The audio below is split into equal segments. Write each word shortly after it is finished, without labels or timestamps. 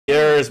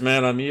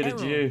Mercenaries, man. I muted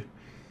you.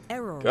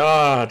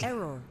 God.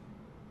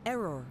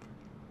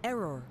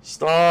 Error.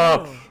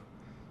 Stop.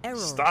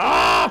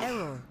 Stop.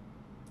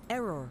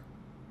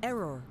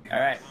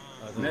 Alright,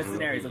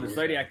 Mercenaries of the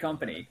Zodiac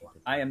Company.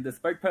 I am the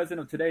spokesperson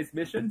of today's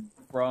mission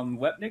from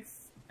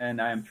WebNix,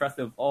 and I am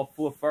trusted with all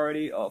full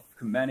authority of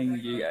commanding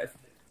you guys.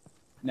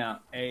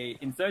 Now, a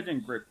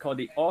insurgent group called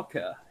the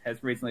ORCA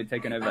has recently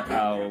taken over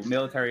our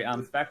military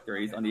arms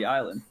factories on the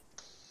island.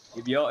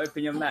 If you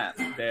open your map,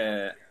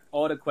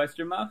 all the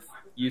question marks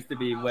used to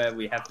be where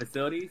we have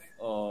facilities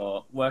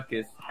or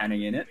workers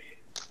hanging in it.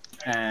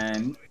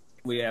 And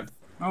we have,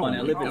 on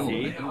our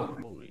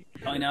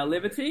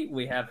Liberty,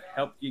 we have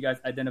helped you guys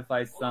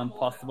identify some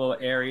possible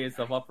areas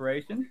of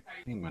operation.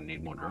 I think I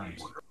need more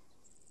drones.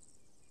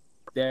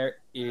 There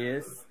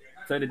is,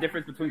 so the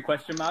difference between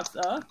question marks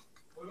are,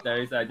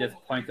 those are just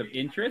points of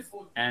interest,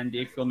 and the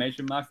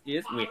exclamation marks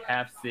is, we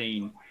have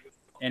seen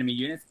enemy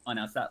units on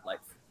our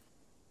satellites.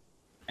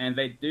 And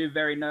they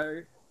very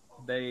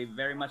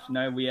much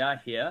know we are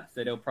here,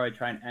 so they'll probably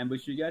try and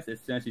ambush you guys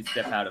as soon as you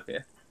step out of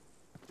here.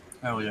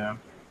 Hell yeah.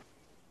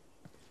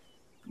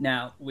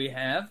 Now, we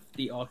have,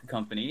 the ORCA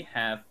company,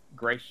 have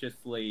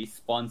graciously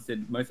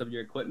sponsored most of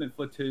your equipment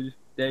for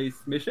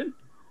today's mission.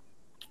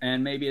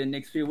 And maybe in the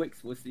next few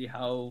weeks, we'll see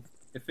how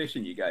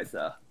efficient you guys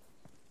are.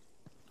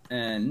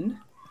 And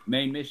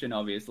main mission,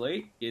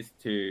 obviously, is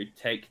to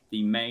take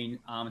the main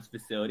arms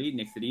facility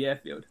next to the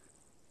airfield.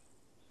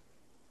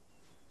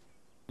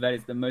 That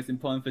is the most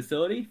important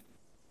facility.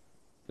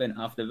 Then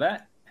after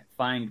that,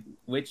 find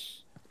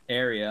which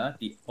area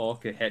the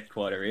ORCA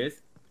headquarters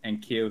is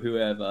and kill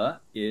whoever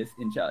is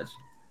in charge.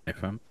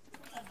 FM.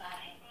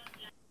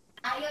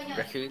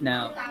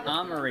 Now,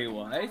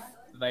 armory-wise,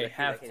 they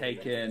have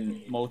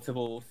taken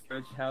multiple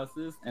storage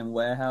houses and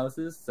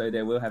warehouses, so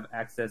they will have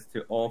access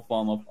to all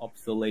form of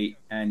obsolete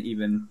and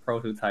even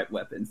prototype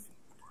weapons.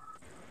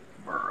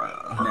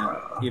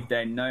 Now, if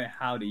they know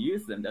how to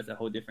use them, that's a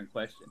whole different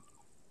question.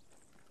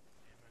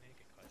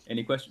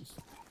 Any questions?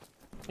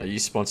 Are you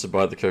sponsored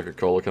by the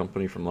Coca-Cola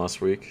company from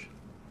last week?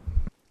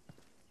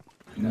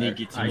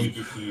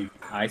 Negative.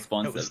 I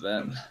sponsored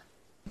them.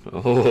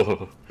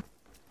 Oh.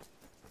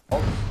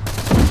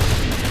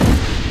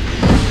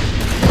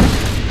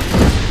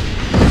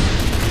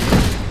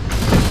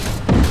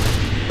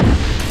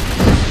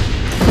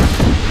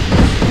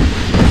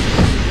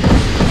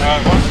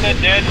 Once they're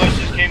dead, let's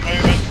just keep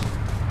moving.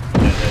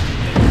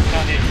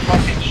 Can't do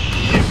fucking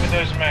shit with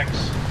those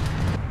mechs.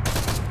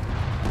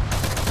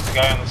 The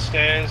guy on the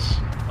stairs.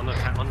 On the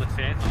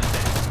stairs?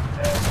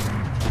 Yeah.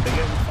 They're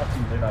getting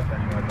fucking lit up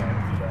anyway, don't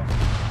do that.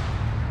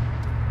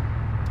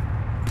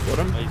 Got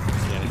him?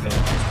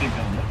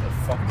 What the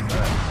fuck is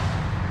that?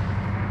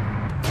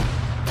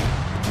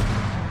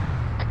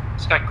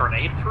 Is that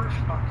grenade proof?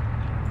 Fuck.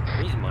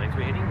 These mines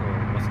we're hitting, or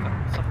what's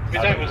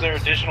that? Was there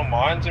additional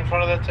mines in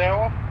front of that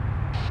tower?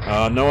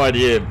 No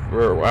idea.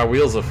 Our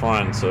wheels are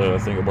fine, so I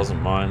think it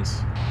wasn't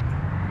mines.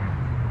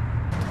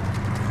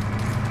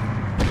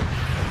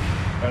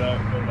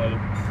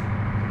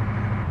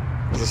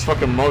 Is this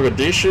fucking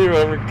Mogadishu?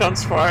 Every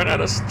cunt's firing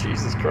at us.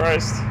 Jesus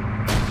Christ.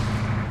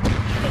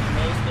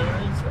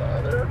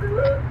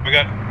 We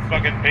got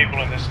fucking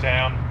people in this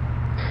town.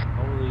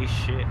 Holy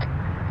shit.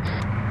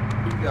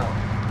 Keep going.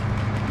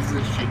 This is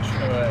a shit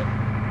show.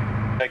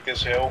 Take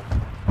this hill.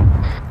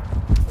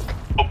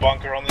 Put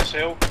bunker on this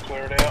hill.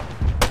 Clear it out.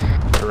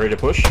 Ready to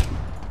push?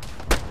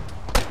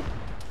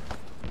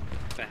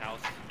 The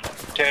house.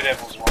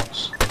 Teredevil's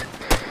ones.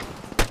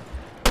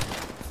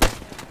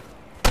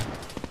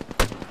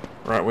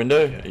 Right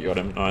window? Yeah, you got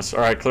him. Nice.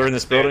 Alright, clearing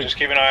this building. Yeah, just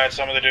keep an eye out.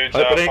 Some of the dudes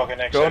Opening. are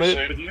fucking Got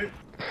exosuit. it.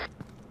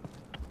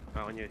 Oh,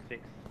 on your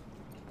 6.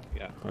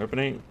 Yeah.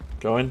 Opening.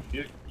 Go in.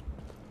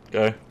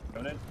 Go.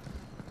 Going in.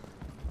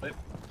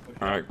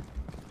 Alright.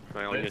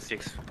 Right, on your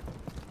 6.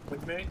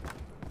 With me?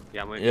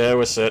 Yeah, I'm Yeah,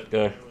 we're set.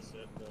 Go.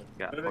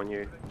 Yeah, on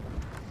you.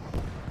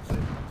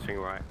 Swing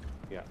right.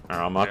 Yeah.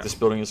 Alright, I'll mark this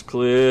building as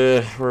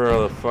clear. Where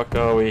the fuck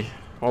are we?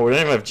 Oh, we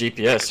don't even have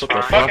GPS. What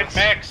the fuck? Fucking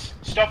mechs!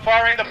 Stop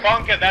firing the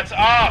bunker! That's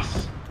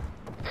us!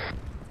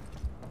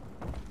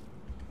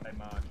 Hey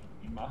Mark,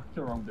 you marked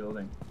the wrong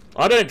building.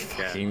 I don't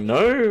fucking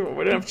know.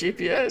 We don't have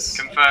GPS.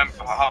 Confirm.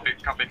 Copy.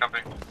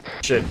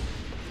 Shit.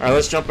 Alright,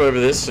 let's jump over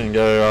this and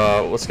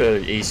go, let's go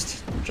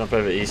east. Jump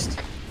over east.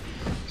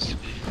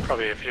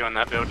 Probably a few in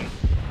that building.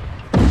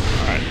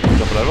 Alright,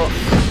 jump it over.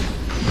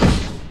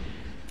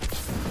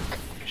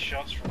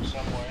 Shots from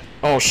somewhere.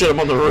 Oh shit, I'm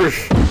on the roof.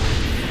 Shoot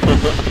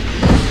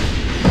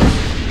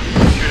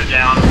it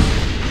down.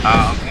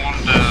 I've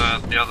warned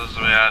the others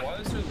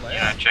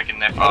about, checking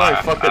their fire.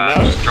 I don't fucking know.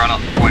 Just try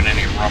not to point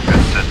any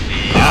rockets at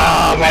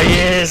the, my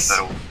ears!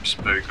 That'll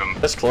spook them.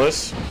 That's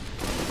close.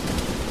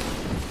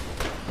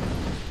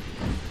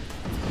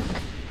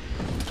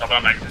 How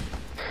about make it?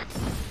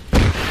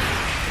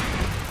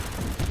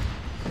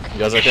 You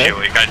guys okay?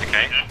 Sure, you guys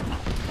okay?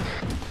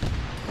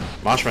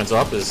 Marshman's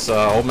up. Is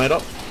old mate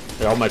up?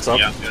 Yeah, old mate's up.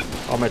 Yeah, good.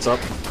 Old mate's up.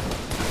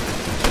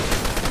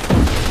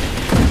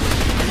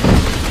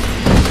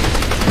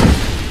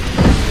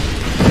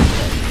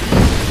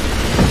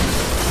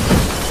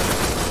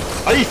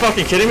 Are you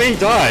fucking kidding me?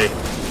 Die!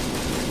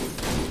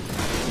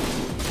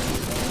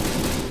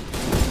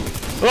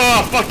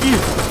 Oh, fuck you!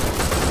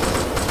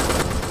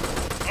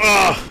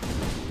 Oh!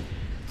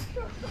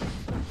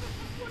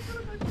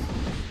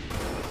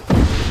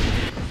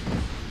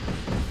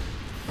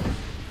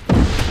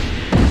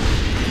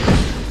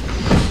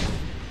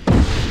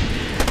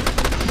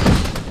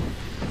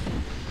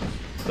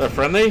 Is that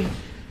friendly?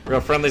 We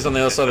got friendlies on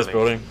the other side of this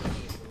building.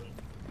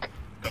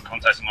 Got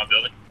contacts in my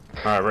building.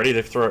 Alright, ready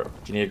to throw. Do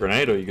you need a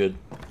grenade or are you good?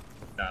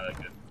 No, they're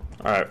good.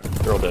 Alright,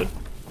 they're all dead.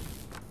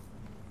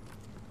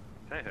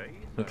 Hey, hey.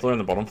 Can clear on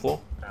the bottom floor?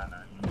 No.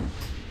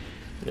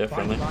 Yeah,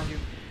 friendly.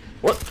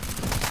 What?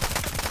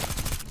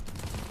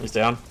 He's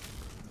down.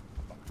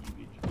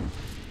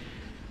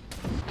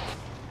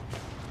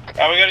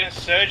 We got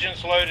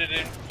insurgents loaded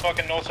in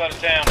fucking north side of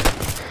town.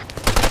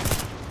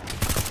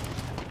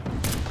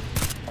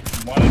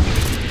 Why don't you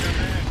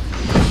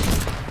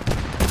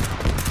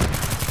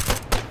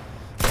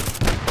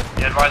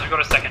Yeah, advise, we've got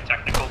a second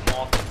technical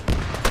north.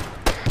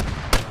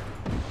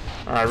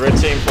 Alright, red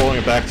team pulling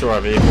it back to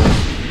our vehicle.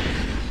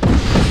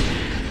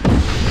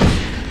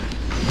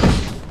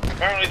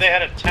 Apparently they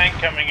had a tank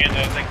coming in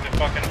that I think the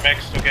fucking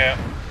mechs took out.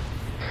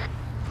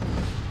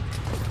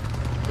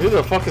 Who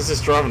the fuck is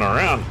this driving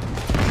around?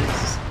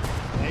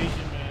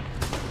 Asian man.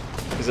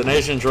 He's an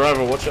Asian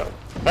driver, watch out.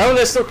 How are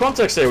there still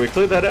contacts there? We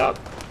cleared that out.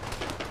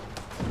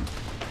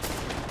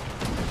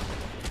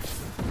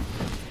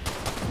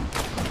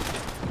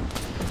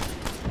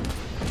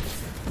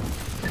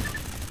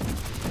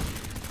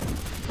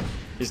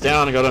 He's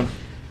down, I got him.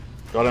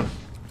 Got him.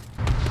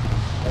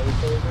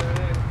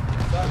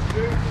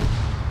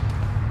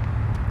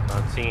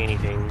 Can't see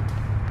anything.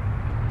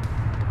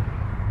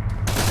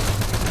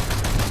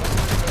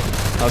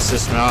 Let's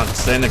dismount.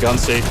 Stay in the gun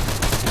seat.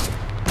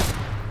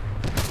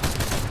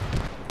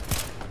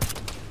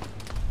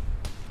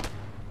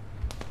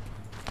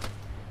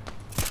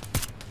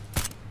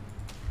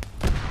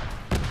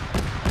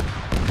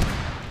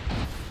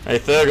 Hey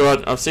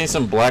Thurgood, I've seen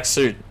some black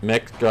suit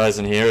mech guys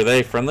in here. Are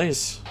they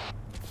friendlies?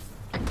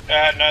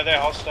 No, they're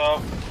hostile.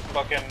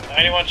 Fucking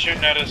anyone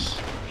shooting at us,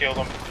 kill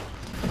them.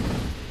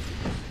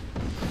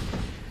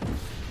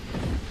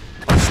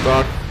 I'm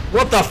stuck.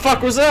 What the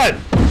fuck was that?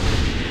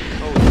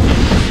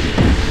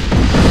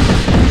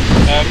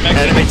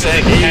 Enemy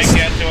tank east.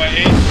 Get to our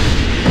east.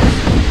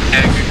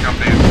 Yeah, good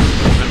company.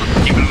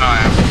 Keep an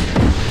eye out.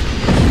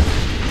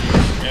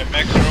 Yeah,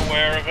 mechs are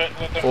aware of it.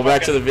 Let them Pull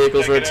back to the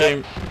vehicles, take red it out.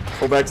 team.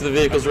 Pull back to the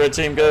vehicles, red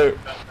team, go.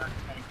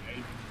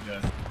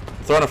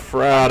 Throwing a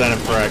frag and a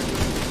frag.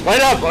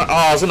 Wait up! Oh,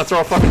 I was gonna throw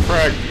a fucking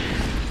frag.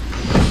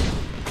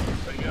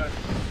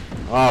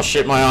 Oh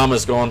shit, my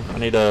armor's gone. I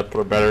need to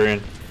put a battery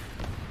in.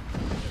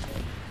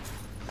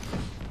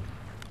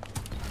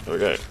 There we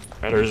go.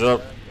 Battery's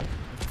up.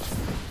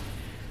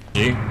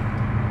 G.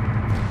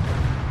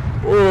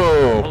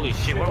 Whoa! Holy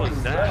shit, what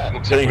was that?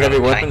 Getting heavy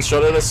weapons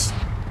shot at us.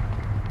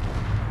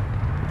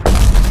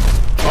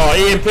 Oh,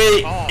 EMP!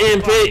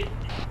 EMP!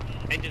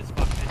 Engine's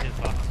fucked, engine's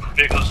fucked.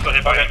 Vehicles got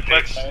hit by Let's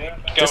impacts.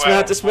 go Dismount,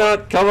 out.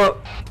 dismount, cover!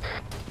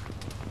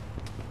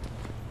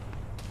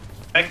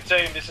 Mech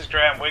team, this is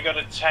Graham. We got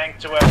a tank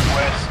to our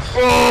west.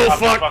 Oh, Up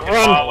to fuck, fucking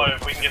run. Marlow,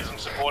 if we can get some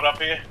support up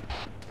here.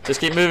 Just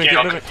keep moving, Get keep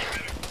on- moving.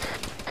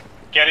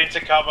 Get into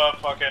cover,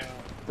 fucking.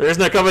 There is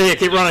no cover here,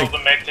 keep All running. the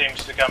mech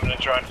teams to come in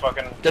and try and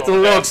fucking. Get pull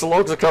the them logs, the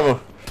logs are cover.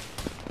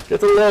 Get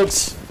the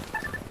logs.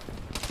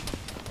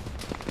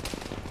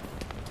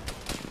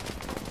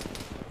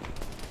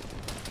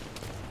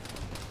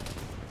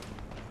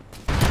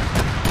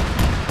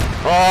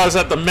 Oh, is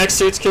that the mech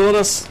suits killing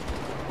us?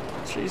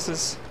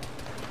 Jesus.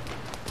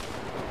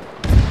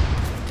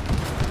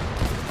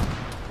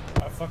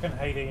 I fucking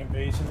hate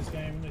EMPs in this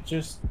game.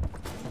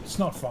 It's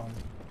not fun.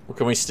 Well,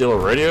 can we steal a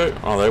radio?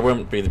 Oh, they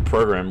won't be the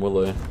program,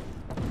 will they?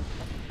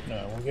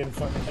 No, we're getting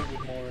fucking hit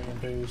with more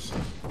EMPs.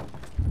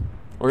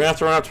 We're gonna have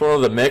to run up to one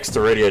of the mechs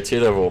to radio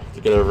Teredevil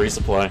to get a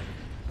resupply.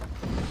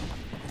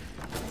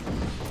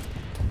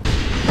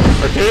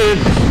 Raccoon!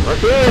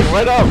 Raccoon!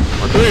 Wait up!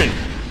 Raccoon!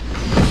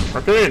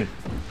 Raccoon!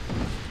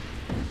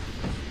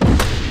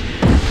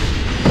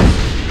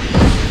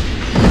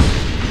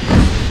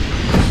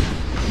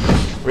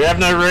 We have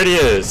no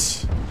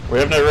radios. We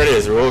have no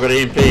radios. We all got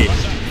EMP.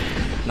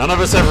 None of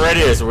us have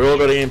radios. We all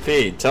got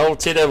EMP. Tell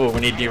Teredevil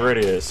we need new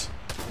radios.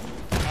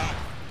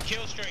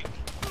 Kill streak.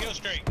 Kill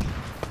streak.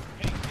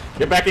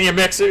 Get back in your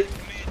mech suit.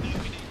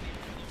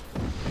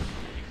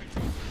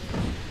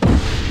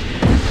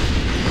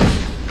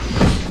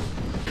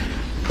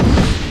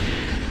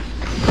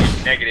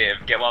 Negative.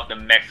 Get one of the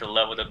mechs to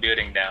level the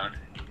building down.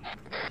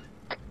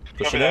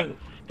 Push it in.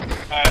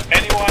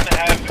 Anyone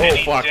have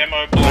any fuck. demo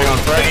Hang on,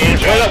 blocks? frag in.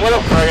 Wait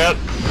up, frag out.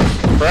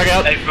 Frag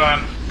out. They've,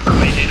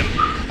 we need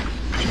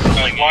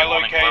them. My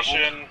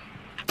location.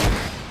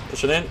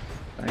 Push it in.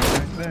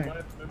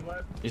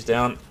 He's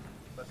down.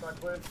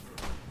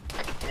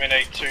 I'm in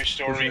a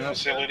two-story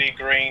facility,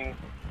 green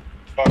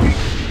fucking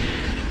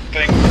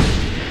thing.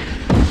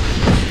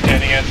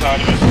 Standing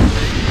outside of it.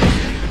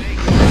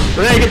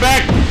 Renee, get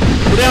back!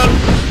 Go down!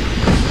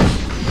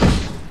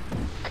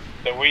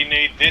 we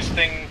need this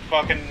thing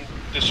fucking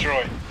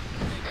destroyed.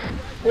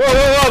 Whoa,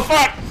 whoa, whoa,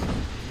 fuck!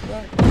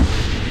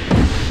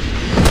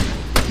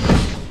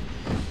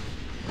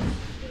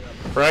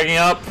 Fragging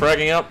up,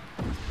 fragging up.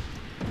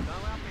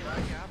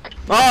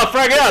 Oh,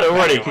 frag out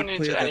already! Anyone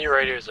needs any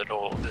radios at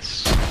all,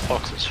 this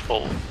box is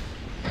full.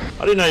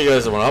 I didn't know you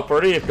guys went up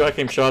already. If guy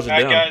came charging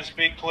down. Guys,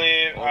 be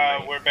clear.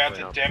 We're about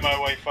to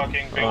demo a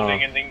fucking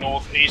building in the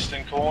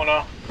northeastern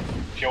corner.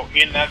 If you're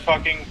in that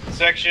fucking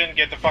section,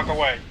 get the fuck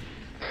away.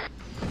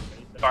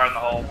 Fire in the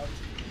hole.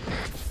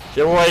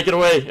 Get away, get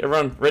away.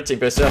 Everyone, red team,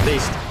 go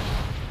southeast.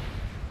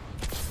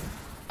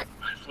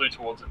 Flew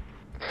towards it.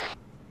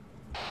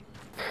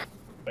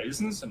 Wait,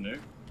 isn't this a nuke?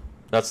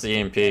 That's the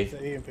EMP.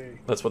 The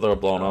EMP. That's what they were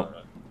blowing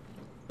up.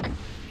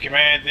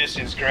 Command, this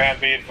is ground.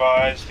 Be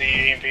advised, the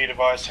EMP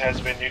device has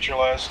been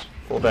neutralized.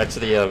 Fall back to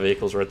the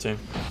vehicles, red team.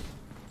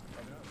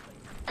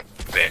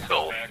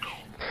 Vehicle.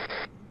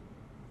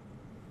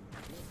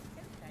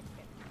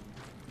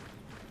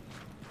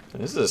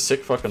 This is a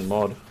sick fucking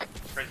mod.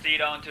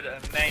 Proceed on to the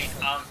main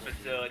arms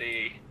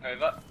facility.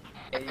 Over.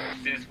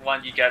 Since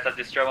one, you guys have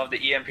destroyed one of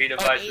the EMP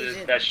devices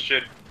that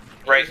should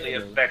greatly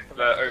affect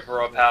the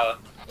overall power.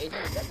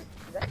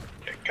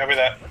 Copy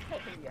that.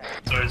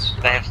 Suits.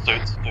 They have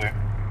suits too.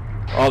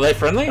 Oh, they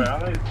friendly? Wait, are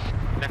they?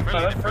 They're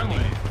friendly.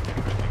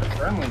 They're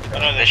friendly. I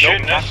know they're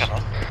shooting us.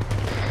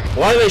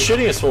 Why are they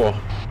shooting us for?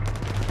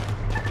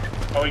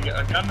 Oh, we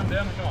gun them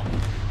down or not?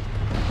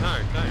 No,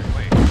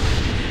 wait.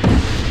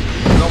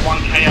 Got one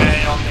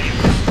KIA on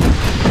me.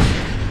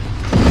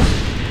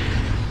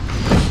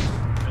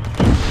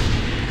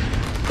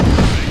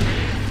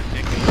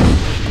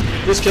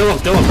 Just kill him,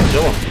 kill him,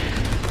 kill him.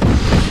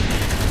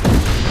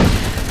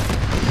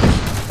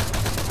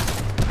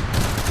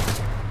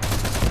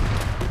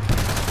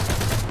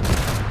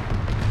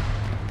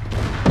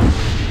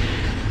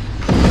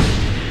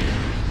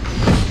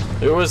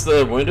 Who was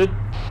the wounded?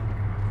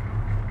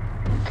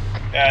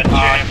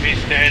 Jam,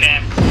 he's dead.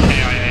 Jam,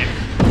 KIA.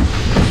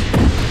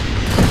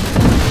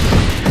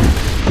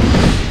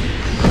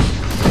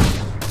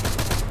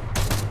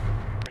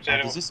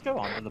 Does this go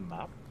onto the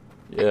map?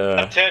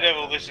 Yeah.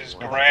 Teredevil, this is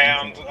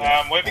ground.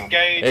 We've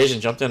engaged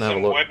Asian, jump down and have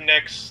a some look.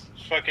 WebNix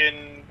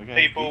fucking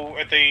people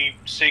at the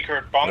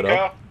secret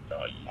bunker.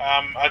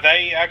 Are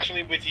they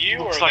actually with you,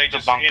 Looks or are like they the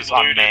just bunker's in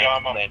looted unmanned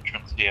armor? on the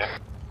entrance here.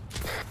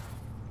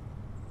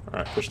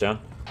 Alright, push down.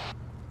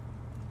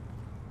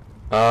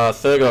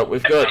 Thurgot,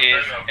 we've got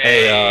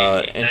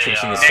a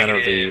entrance in the center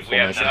of the We have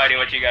formation. no idea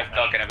what you guys are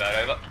talking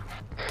about.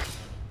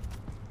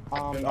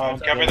 Over.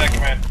 Cover that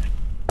command.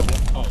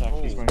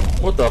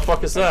 What the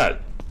fuck is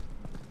that?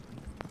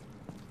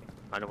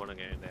 I don't want to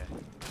go in there.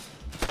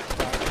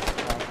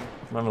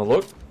 I'm having a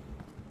look.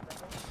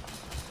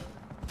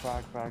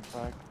 Frag.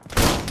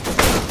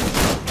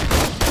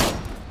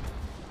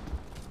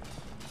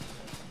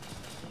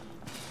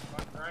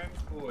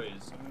 Rams,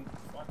 boys. I mean,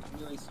 fucking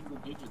nearly single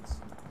digits.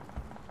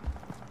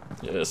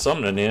 Yeah, there's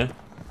something in here.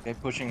 Okay,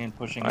 pushing in.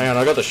 Hang on,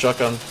 I got the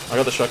shotgun. Wait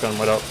up.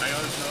 Hang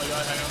on, another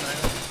guy,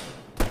 hang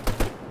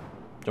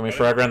on. Do we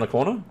frag around the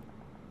corner?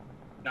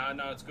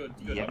 No, it's good.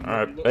 Yeah.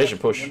 Alright, Look Asian,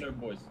 out the push. window,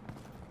 boys.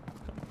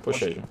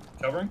 Push Asian.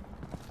 Covering?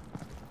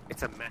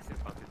 It's a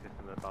massive bunker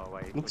system that far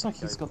away. Looks like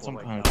he's got some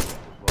Always kind down of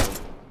as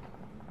well.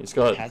 He's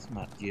got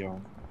hazmat gear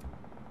on.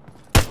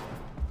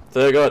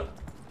 Thurgot.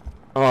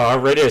 Oh, our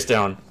radio's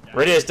down.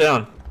 Radio's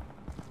down.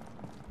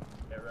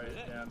 Yeah,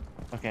 right down.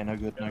 Okay, no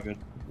good.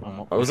 I'm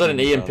not Oh, was that an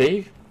pushing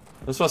EMP?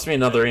 This must be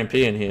another EMP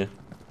in here.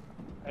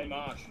 Hey,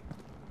 Marsh.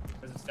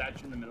 There's a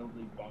statue in the middle of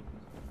these bunkers.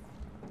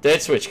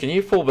 Dead switch, can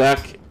you pull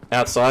back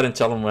outside and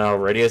tell them our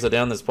radios are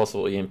down? There's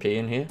possible EMP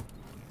in here.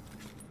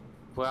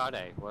 Where are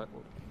they? What?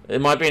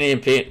 It might be an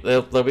EMP.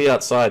 They'll be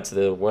outside to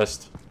the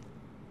west.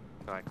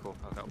 Alright, cool.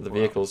 The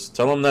vehicles.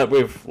 Tell them that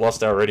we've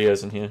lost our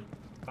radios in here.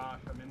 Marsh,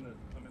 I'm in the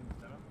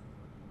center.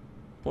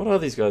 What are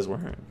these guys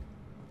wearing?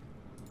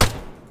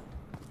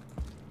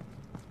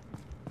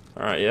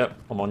 Alright, yep.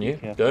 I'm on you.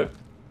 Go.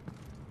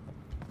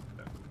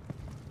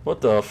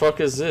 What the fuck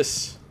is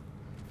this?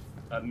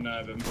 I don't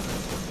know, but...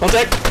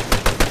 Contact!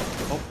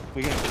 Oh,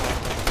 we get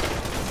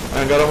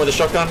And got on with the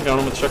shotgun.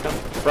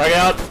 Frag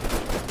out!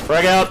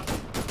 Frag out!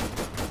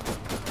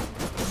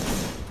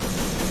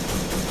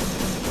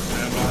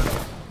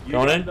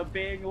 Going in? The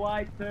big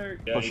light, sir.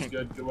 Yeah, he's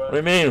good. Good work.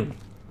 What do you mean?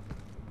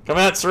 Come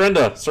out,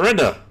 surrender!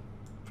 Surrender!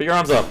 Put your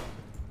arms up.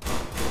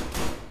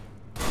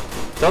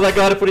 Tell that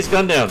guy to put his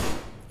gun down.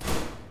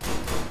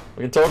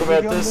 We can talk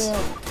about this.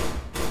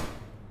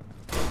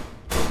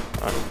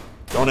 Alright,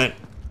 going in.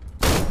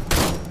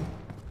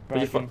 Put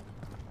your fu-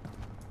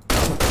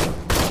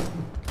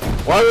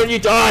 Why wouldn't you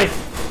die?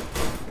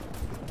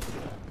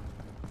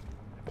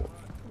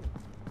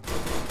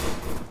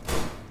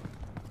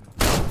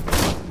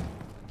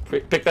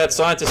 Pick that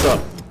scientist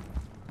up.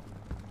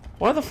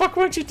 Why the fuck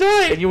won't you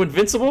die? Are you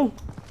invincible?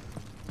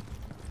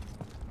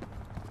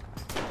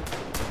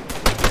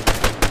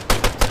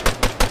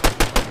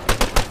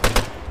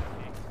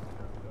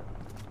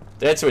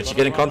 Dead switch, you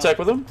get in contact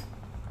with him?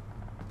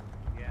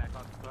 Yeah, I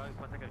got close.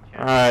 Once I get a chance.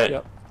 Alright.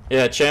 Yep.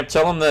 Yeah, champ,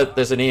 tell them that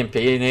there's an EMP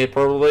in here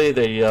probably.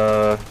 We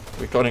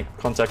got in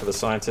contact with a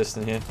scientist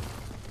in here.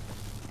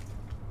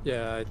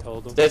 Yeah, I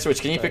told him. Dead Switch,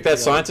 can you pick that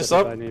scientist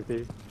up?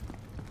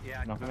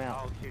 Yeah, knock him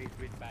out. Oh shit,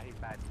 he's bad, he's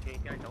bad. Can you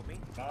guys help me?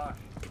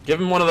 Give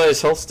him one of those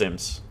health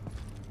stims.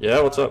 Yeah,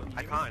 what's up?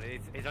 I can't,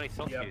 it's only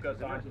soft Yeah, I've got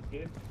scientists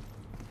here.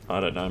 I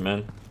don't know,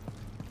 man.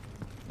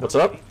 What's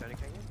up?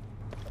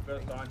 I've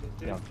got scientists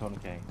here. Yeah, I'm Tony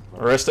Kane.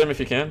 Arrest him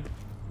if you can.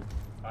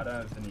 I don't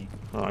have any.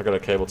 Oh, I got a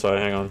cable tie,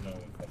 hang on. No,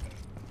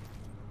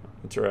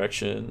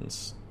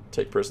 Interactions.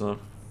 Take prisoner.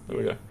 There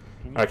we go.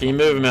 Alright, can you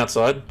move him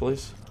outside,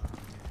 please?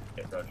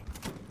 yeah, Roger.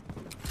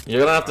 You're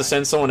gonna have to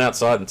send someone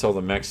outside and tell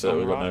the mech so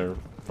we've got no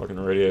fucking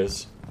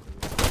radios.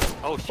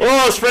 Oh shit.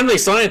 Oh, it's friendly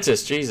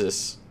scientist,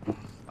 Jesus.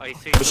 Oh, you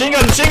see Machine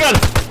gun, machine gun!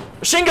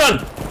 Machine gun!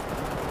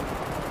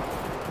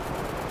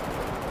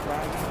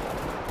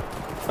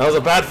 That was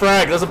a bad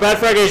frag, that was a bad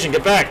frag, Asian,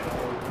 get back!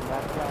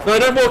 No,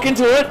 don't walk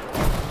into it!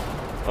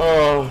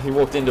 Oh, he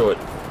walked into it.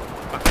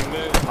 Fucking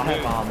move. I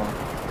have armor.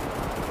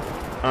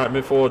 Alright,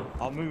 move forward.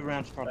 I'll move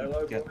around to try to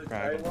Hello, get boys,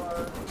 frag.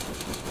 hello.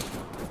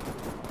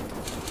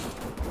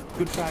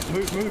 Good frag,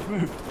 move, move,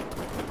 move.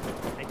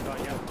 Thanks, God,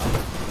 yeah.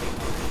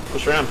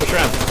 Push around, push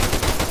around.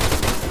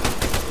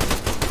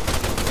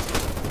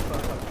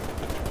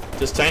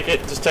 Just tank it,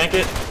 just tank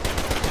it.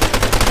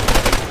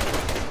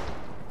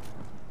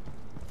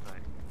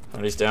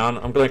 Alright, he's down.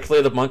 I'm gonna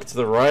clear the bunker to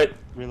the right.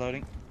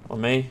 Reloading. On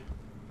me.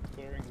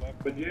 Clearing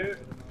left with you.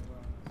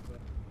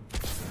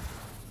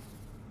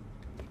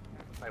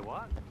 Wait,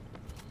 what?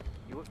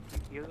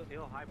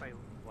 You're high by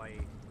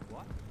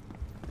what?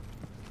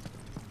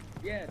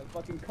 Yeah, the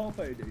fucking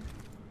compo, dude.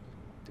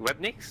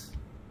 WebNix?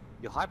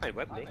 You're high by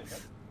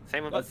WebNix?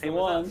 Same with That's the same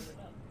one. with us.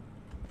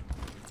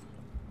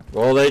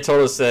 Well, they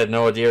told us they had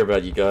no idea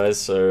about you guys,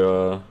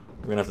 so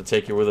we're gonna have to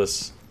take you with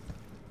us.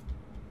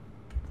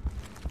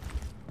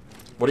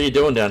 What are you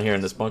doing down here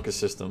in this bunker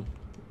system?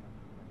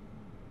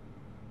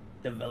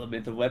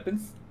 Development of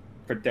weapons,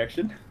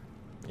 protection.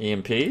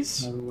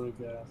 EMPs? Another little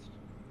gas.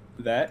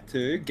 That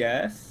too,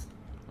 gas.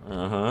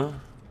 Uh-huh.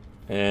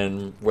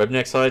 And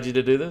WebNix hired you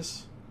to do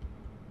this?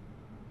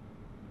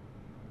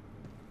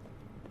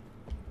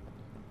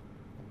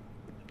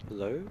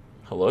 Hello?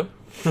 Hello?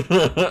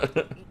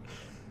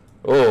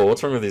 Oh,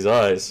 what's wrong with these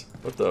eyes?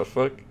 What the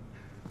fuck?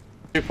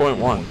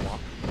 2.1.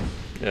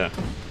 Yeah.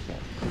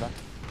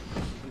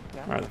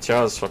 Alright, the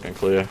tower's fucking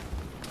clear.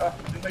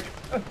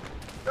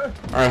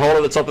 Alright, hold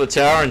at the top of the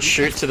tower and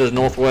shoot to the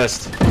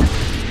northwest.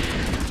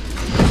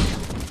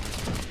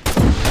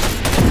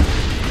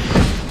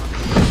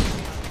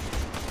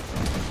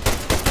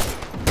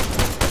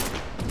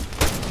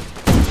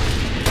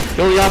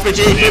 Kill the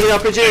RPG! Kill the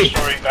RPG!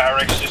 Story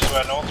barracks just to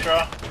our north,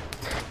 Jar.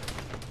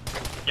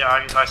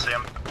 Yeah, I see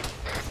him.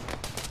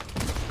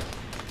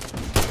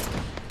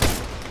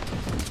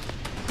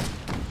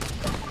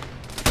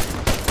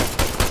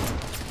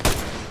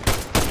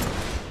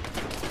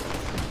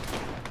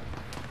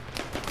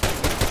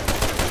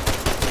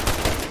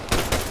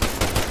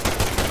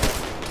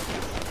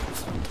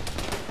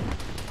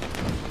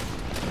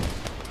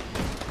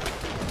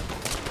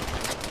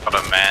 Got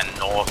a man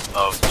north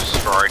of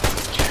destroyed.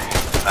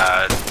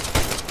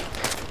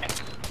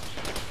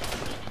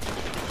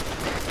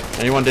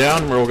 Anyone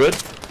down? We're all good?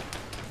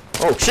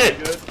 Oh shit!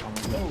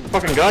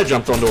 Fucking guy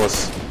jumped onto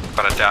us.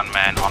 Got a down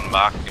man on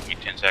mark. Give me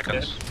 10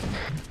 seconds.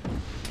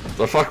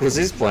 The fuck was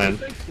his plan?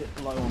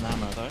 Low on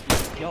ammo though.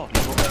 Yo,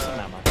 he's got some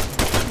ammo.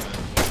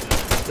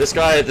 This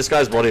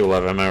guy's body will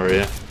have ammo over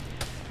here.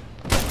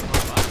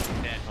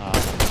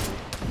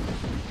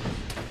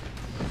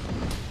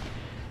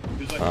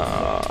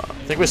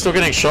 I think we're still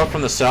getting shot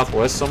from the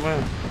southwest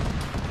somewhere.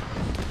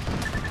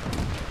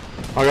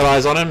 I got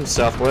eyes on him,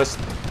 southwest.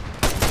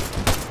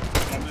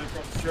 I'm moving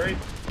across the street.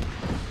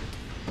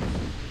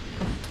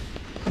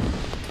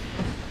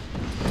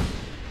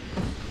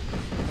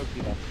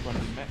 Hopefully that's one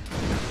of the mech.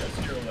 Let's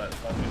kill that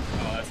fucking.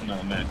 Oh, that's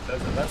another mech.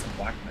 That's a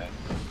black mech.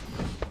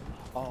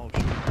 Oh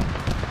shit.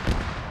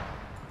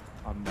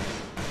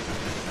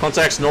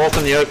 Contacts north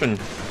in the open,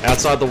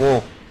 outside the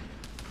wall.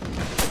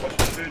 Watch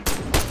the food.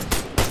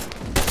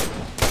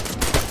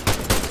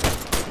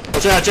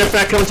 Watch out,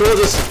 jetpack coming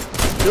towards us.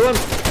 Kill him.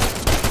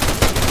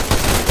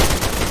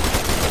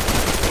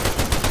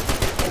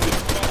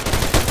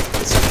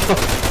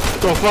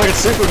 Oh, fucking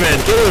Superman,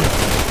 kill him!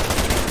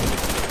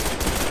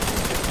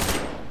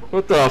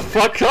 What the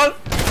fuck, cunt?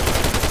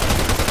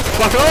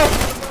 Fuck off!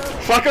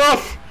 Fuck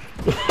off!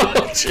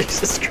 Oh,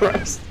 Jesus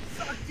Christ.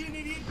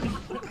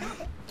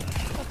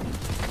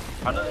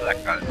 I know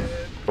that guy.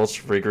 Let's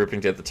regroup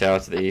and get the tower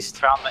to the east.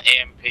 Found the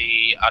EMP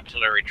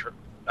artillery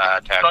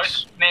tags.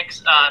 Both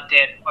mechs are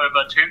dead.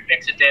 Over. 2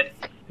 mechs are dead.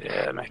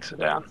 Yeah, mechs are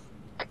down.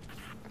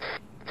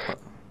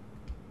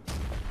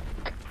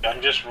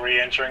 I'm just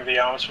re-entering the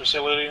arms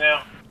facility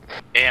now.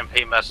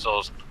 EMP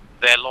missiles.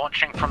 They're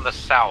launching from the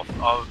south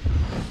of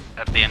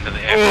at the end of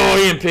the air. Oh,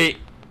 EMP!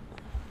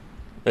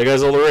 There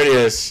goes all the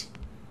radios.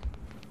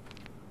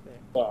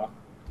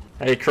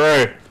 Hey,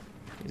 Crow.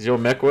 Is your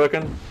mech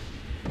working?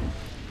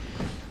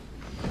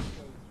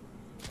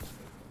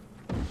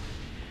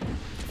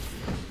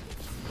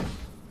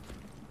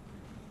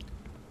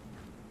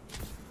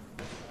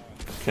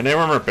 Can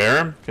anyone repair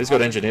him? He's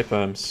got engineer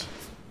perms.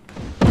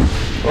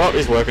 Oh,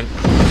 he's working.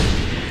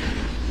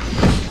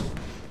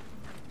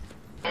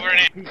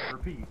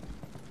 Repeat.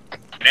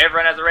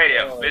 Everyone has a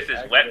radio. This is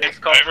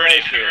WebNix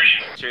Corporation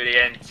to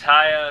the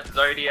entire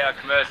Zodiac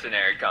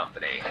Mercenary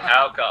Company.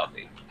 How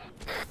copy?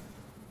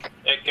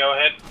 Yeah, go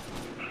ahead.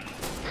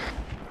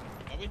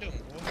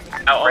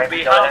 Now, on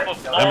behalf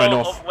of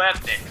all of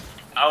WebNix,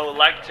 I would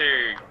like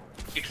to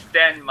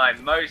extend my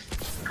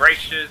most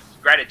gracious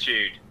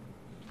gratitude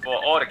for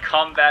all the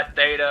combat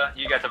data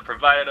you guys have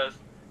provided us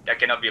that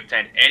cannot be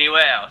obtained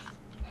anywhere else.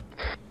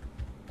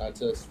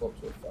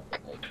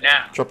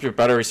 Now, Drop your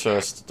batteries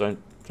first. Don't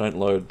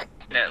load.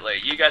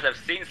 definitely, you guys have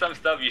seen some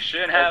stuff you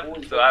shouldn't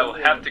have, so I will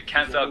have to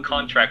cancel a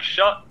contract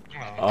shot.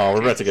 Oh,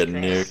 we're about to get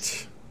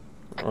nuked.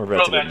 We're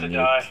about to get nuked.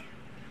 Die.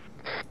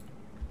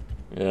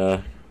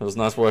 Yeah, it was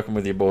nice working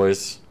with you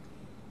boys.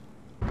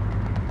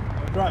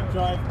 Drive,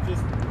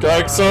 just...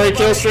 Go, sorry,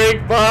 kill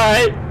streak,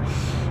 bye!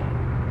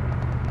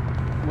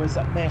 Where's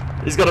that mech?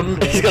 He's got an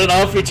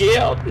RPG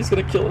out, he's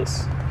gonna kill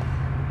us.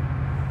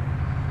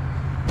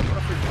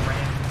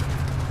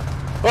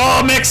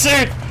 Oh, mech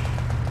suit!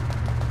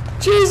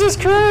 Jesus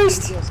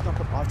Christ!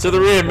 To the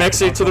rear, mech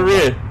suit to the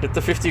rear. Hit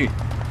the 50.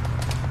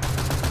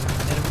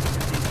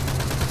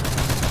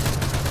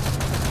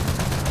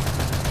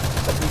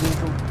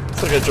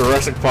 It's like a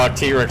Jurassic Park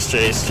T-Rex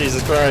chase,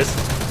 Jesus Christ.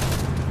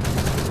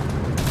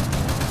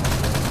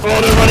 Oh,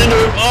 don't run into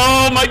him!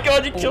 Oh my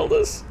god, you killed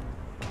us!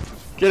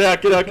 Get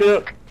out, get out, get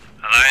out!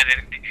 Hello, did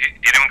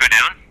anyone go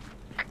down?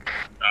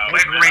 We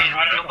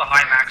killed the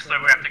high max, so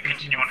we have to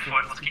continue on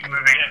foot. Let's keep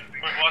moving. Yeah,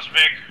 we've lost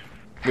Vic.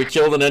 We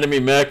killed an enemy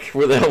mech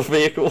with a health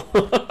vehicle.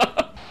 Let's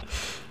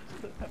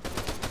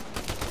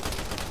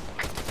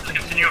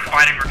continue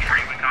fighting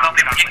retreat. We can't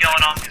keep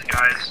going on these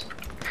guys.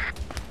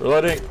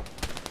 Reloading.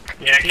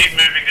 Yeah, keep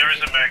moving, there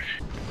is a mech.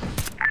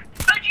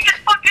 How'd you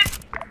just fucking...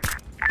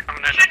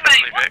 Coming in a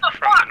friendly Vic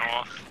from the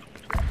north.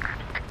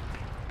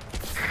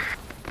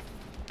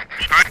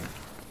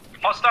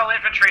 Hostile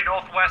infantry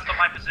northwest on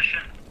my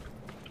position.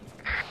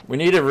 We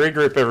need to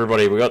regroup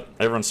everybody, we got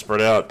everyone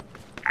spread out.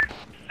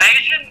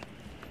 Asian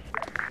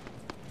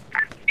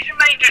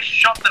main just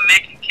shot the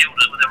mech and killed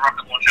it with a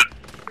rocket launcher.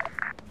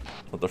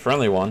 With the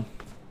friendly one.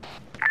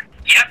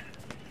 Yep.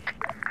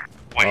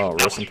 Wait, Oh,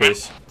 rest in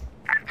peace.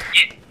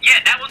 Yeah,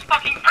 that was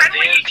fucking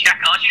friendly, you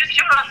jackass. You just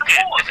killed us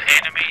before. There's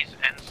enemies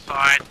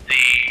inside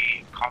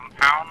the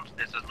compound.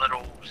 There's a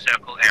little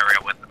circle area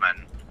with them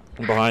in.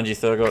 I'm behind you,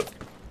 Thurgot.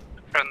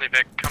 Friendly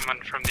Vic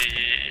coming from the...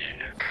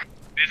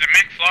 There's a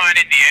mech flying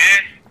in the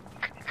air.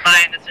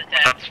 Flying, that's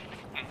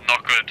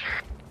not good.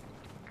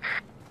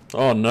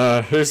 Oh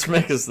no, whose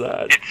mech is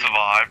that? It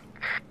survived.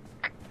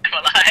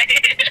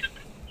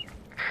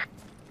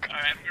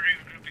 Alright,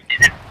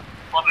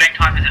 what mech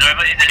time is it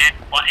over? Is it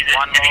what? Is it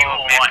one heavy or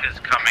what? Is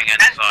coming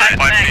inside.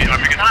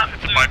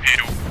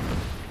 Bipedal.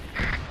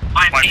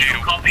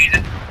 Bipedal copy. Is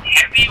it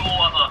heavy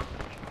or other?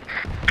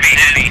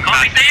 Heavy.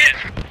 Copy, see it?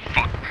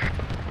 Fuck.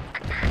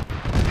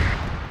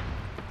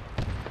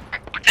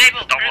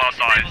 Table. Double our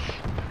size.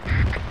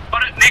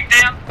 Got it. Mech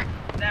down.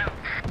 Down.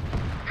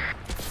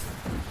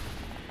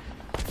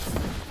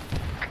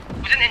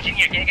 Who's an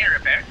engineer? Can you get a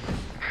repair?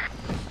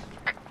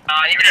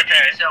 You can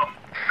repair yourself.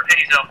 Repair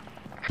yourself.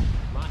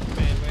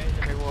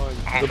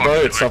 The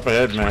boat's up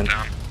ahead, man.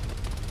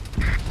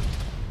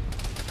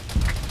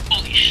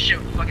 Holy shit,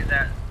 what the fuck is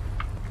that?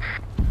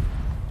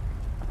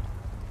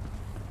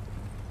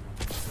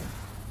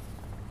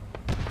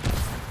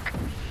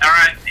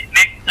 Alright,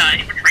 Mech,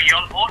 infantry, you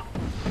on board?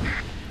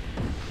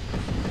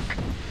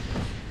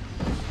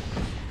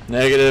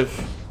 Negative.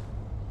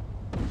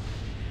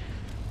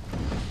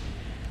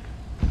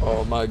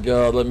 Oh my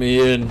god, let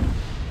me in.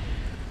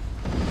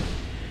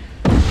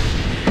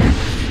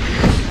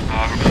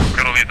 We're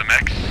gonna leave the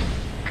mechs.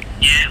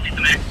 Yeah, leave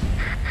the mechs.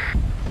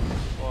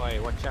 Boy,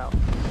 watch out.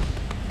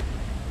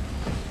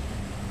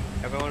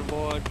 Everyone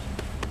aboard.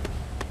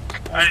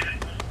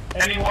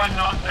 Anyone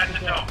not at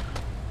the dock?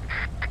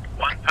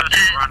 One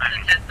person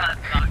running.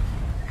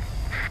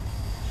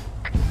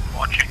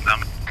 Watching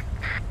them.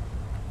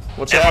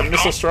 Watch out,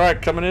 missile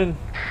strike coming in.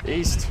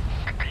 East.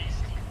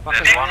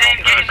 There's one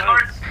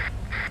on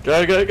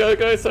Go, go, go,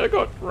 go,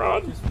 Thurgot,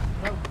 run.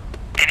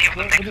 Any of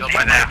the mechs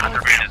over there,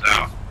 100 meters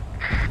out.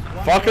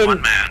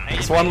 Fucking,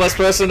 it's one less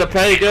person to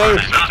pay, go.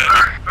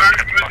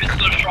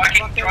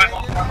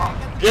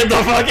 Get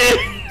the fuck in.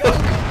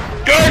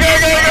 Go, go,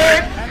 go, go.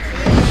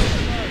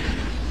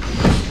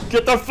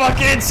 Get the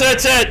fuck in,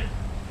 search it.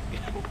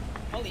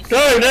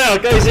 Go now,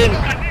 goes in.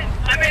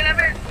 I'm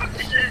in. Fuck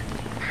this shit.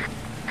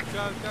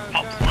 Go.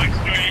 Pop smoke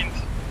screens.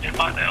 In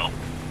my hell.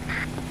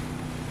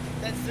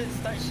 That's it,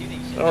 start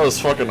shooting shit. That was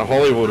fucking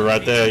Hollywood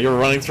right there. You're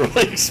running through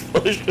like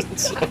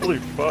explosions. Holy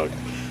fuck.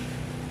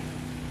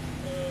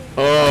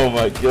 Oh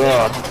my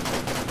god.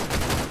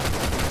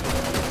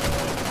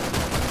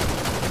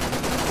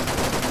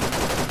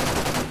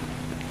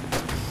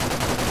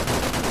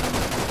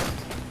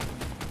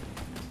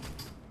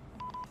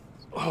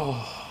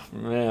 Oh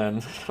man,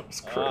 that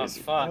was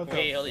crazy. Oh fuck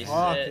me, holy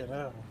shit.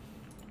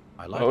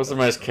 I like That was the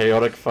most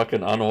chaotic,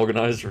 fucking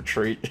unorganized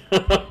retreat.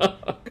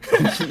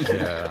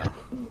 Yeah.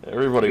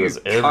 Everybody was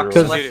Fuckers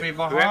everywhere. left me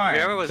behind.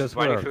 Whoever was Because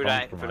running we're through those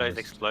compromised.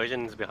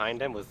 explosions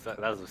behind him was that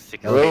was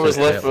sick. Whoever was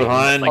left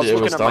behind, I was it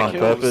was looking at done my on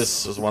kills.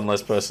 purpose. There was one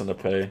less person to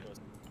pay.